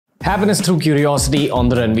Happiness through curiosity on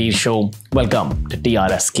the Ranveer Show. Welcome to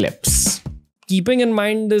TRS Clips. Keeping in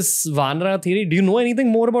mind this Vanara theory, do you know anything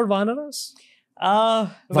more about Vanaras?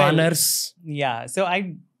 Vanars? Yeah. So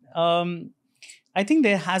I think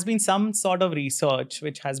there has been some sort of research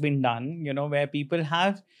which has been done, where people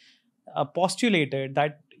have postulated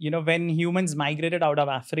that, when humans migrated out of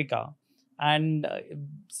Africa, and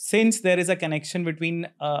since there is a connection between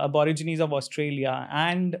Aborigines of Australia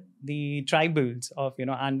and the tribals of,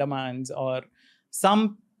 Andamans or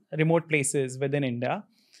some remote places within India,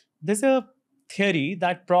 there's a theory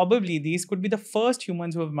that probably these could be the first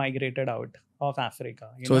humans who have migrated out of Africa.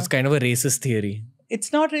 So it's kind of a racist theory.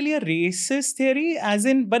 It's not really a racist theory,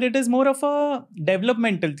 but it is more of a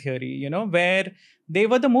developmental theory, where they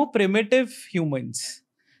were the more primitive humans.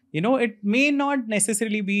 It may not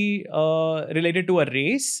necessarily be related to a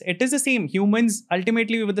race. It is the same. Humans,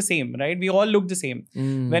 ultimately, we were the same, right? We all look the same.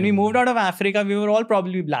 When we moved out of Africa, we were all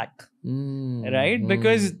probably black, right?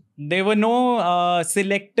 Because there were no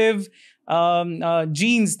selective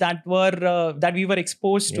genes that we were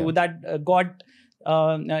exposed to that got,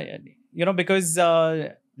 because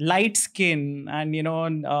light skin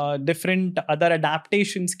and, different other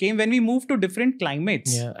adaptations came when we moved to different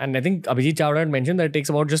climates. Yeah, and I think Abhijit Chawda had mentioned that it takes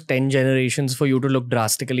about just 10 generations for you to look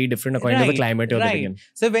drastically different according to the climate you're living in.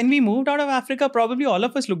 So when we moved out of Africa, probably all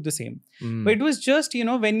of us looked the same. But it was just,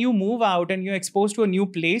 when you move out and you're exposed to a new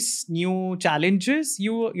place, new challenges,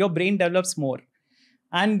 your brain develops more.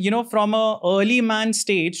 And, from a early man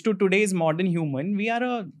stage to today's modern human, we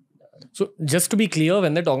are So just to be clear,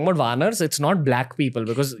 when they're talking about Vanars, it's not black people,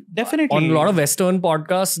 because definitely on a lot of Western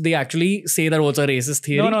podcasts, they actually say that it's a racist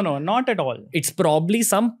theory. No, not at all. It's probably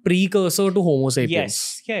some precursor to Homo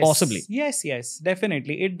Sapiens. Yes. Possibly. Yes,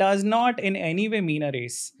 definitely. It does not in any way mean a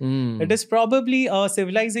race. It is probably a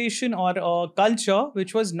civilization or a culture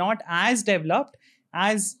which was not as developed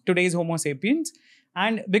as today's Homo Sapiens.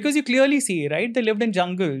 And because you clearly see, right, they lived in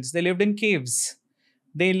jungles, they lived in caves.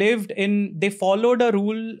 They followed a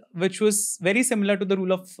rule which was very similar to the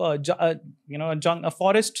rule of, a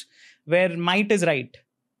forest where might is right,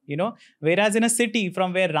 Whereas in a city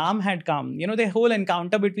from where Ram had come, the whole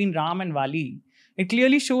encounter between Ram and Vali, it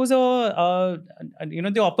clearly shows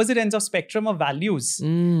the opposite ends of spectrum of values.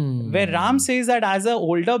 Where Ram says that as an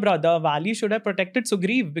older brother, Vali should have protected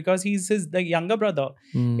Sugriv because he's the younger brother.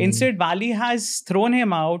 Instead, Vali has thrown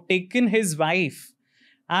him out, taken his wife.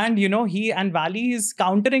 And, Vali is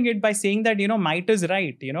countering it by saying that, might is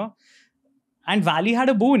right, And Vali had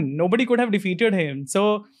a boon. Nobody could have defeated him.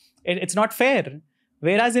 So it's not fair.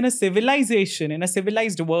 Whereas in a civilization, in a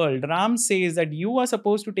civilized world, Ram says that you are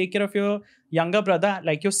supposed to take care of your younger brother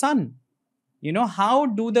like your son. How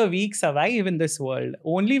do the weak survive in this world?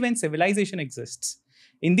 Only when civilization exists.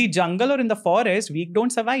 In the jungle or in the forest, weak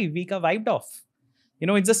don't survive. Weak are wiped off.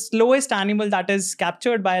 It's the slowest animal that is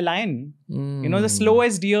captured by a lion. The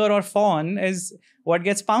slowest deer or fawn is what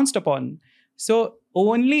gets pounced upon. So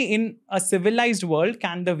only in a civilized world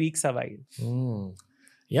can the weak survive.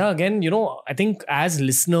 Yeah, again, I think as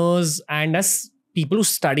listeners and as people who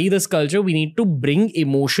study this culture, we need to bring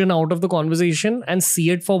emotion out of the conversation and see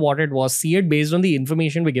it for what it was. See it based on the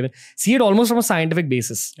information we're given. See it almost from a scientific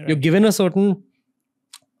basis. Right. You're given a certain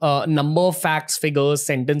number of facts, figures,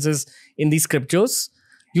 sentences in these scriptures,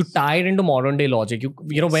 you tie it into modern day logic.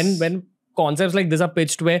 When concepts like this are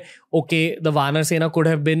pitched where, okay, the Vanar Sena could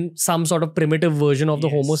have been some sort of primitive version of the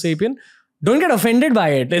Homo sapien, don't get offended by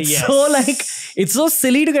it. It's it's so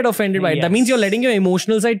silly to get offended by it. That means you're letting your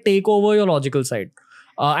emotional side take over your logical side.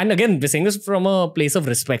 And again, we're saying this from a place of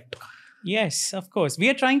respect. Yes, of course. We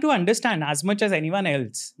are trying to understand as much as anyone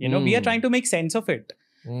else. We are trying to make sense of it.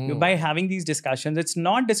 By having these discussions. It's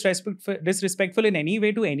not disrespectful in any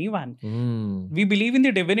way to anyone. We believe in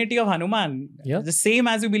the divinity of Hanuman, the same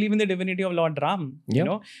as we believe in the divinity of Lord Ram.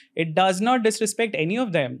 It does not disrespect any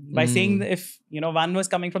of them by saying if one was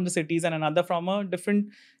coming from the cities and another from a different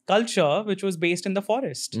culture which was based in the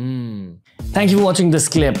forest. Thank you for watching this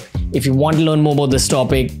clip. If you want to learn more about this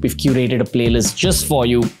topic, we've curated a playlist just for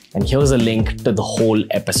you, and here's a link to the whole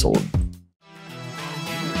episode.